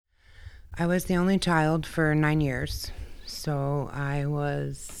I was the only child for 9 years. So I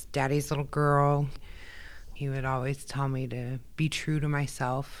was daddy's little girl. He would always tell me to be true to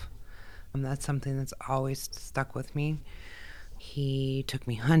myself. That's something that's always stuck with me. He took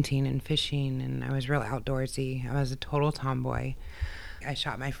me hunting and fishing, and I was real outdoorsy. I was a total tomboy. I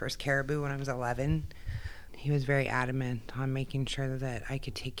shot my first caribou when I was 11. He was very adamant on making sure that I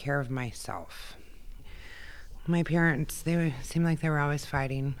could take care of myself. My parents, seemed like they were always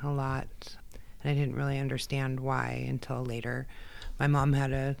fighting a lot, and I didn't really understand why until later. My mom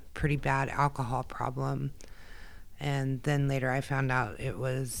had a pretty bad alcohol problem, and then later I found out it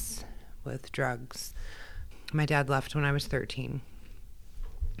was with drugs. My dad left when I was 13,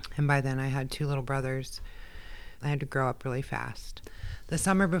 and by then I had two little brothers. I had to grow up really fast. The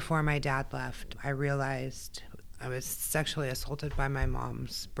summer before my dad left, I realized I was sexually assaulted by my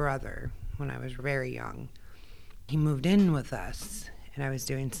mom's brother when I was very young. He moved in with us, and I was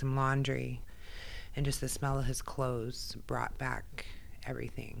doing some laundry, and just the smell of his clothes brought back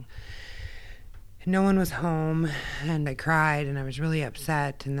everything. No one was home, and I cried, and I was really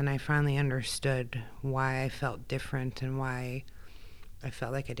upset, and then I finally understood why I felt different and why I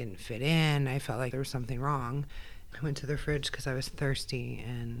felt like I didn't fit in. I felt like there was something wrong. I went to the fridge because I was thirsty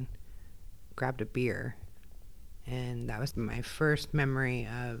and grabbed a beer, and that was my first memory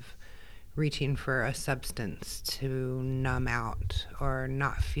of reaching for a substance to numb out or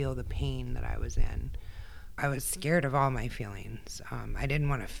not feel the pain that I was in. I was scared of all my feelings. I didn't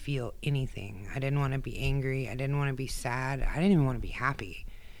want to feel anything. I didn't want to be angry. I didn't want to be sad. I didn't even want to be happy.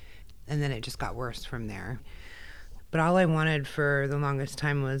 And then it just got worse from there. But all I wanted for the longest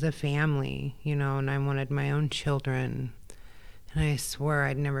time was a family, and I wanted my own children. And I swore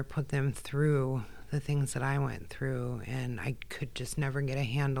I'd never put them through the things that I went through, and I could just never get a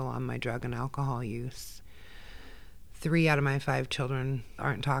handle on my drug and alcohol use. 3 out of my 5 children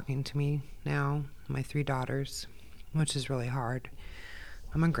aren't talking to me now, my 3 daughters, which is really hard.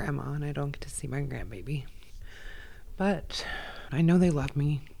 I'm a grandma, and I don't get to see my grandbaby. But I know they love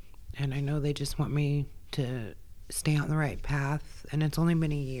me, and I know they just want me to stay on the right path, and it's only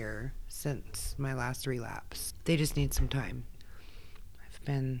been a year since my last relapse. They just need some time. I've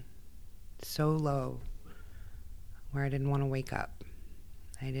been so low where I didn't want to wake up.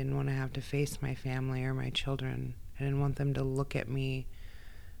 I didn't want to have to face my family or my children. I didn't want them to look at me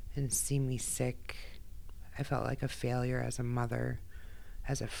and see me sick. I felt like a failure as a mother,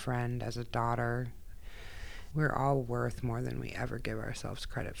 as a friend, as a daughter. We're all worth more than we ever give ourselves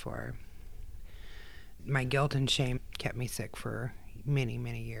credit for. My guilt and shame kept me sick for many,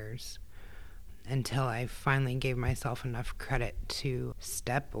 many years, until I finally gave myself enough credit to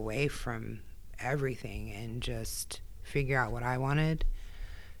step away from everything and just figure out what I wanted.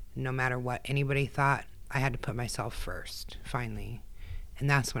 No matter what anybody thought, I had to put myself first, finally. And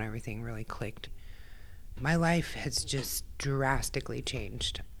that's when everything really clicked. My life has just drastically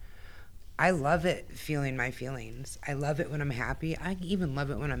changed. I love it feeling my feelings. I love it when I'm happy. I even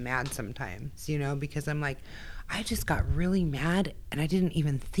love it when I'm mad sometimes, because I'm like, I just got really mad and I didn't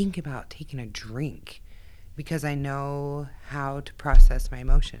even think about taking a drink because I know how to process my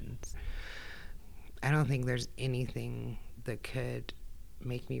emotions. I don't think there's anything that could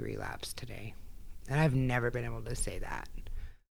make me relapse today. And I've never been able to say that.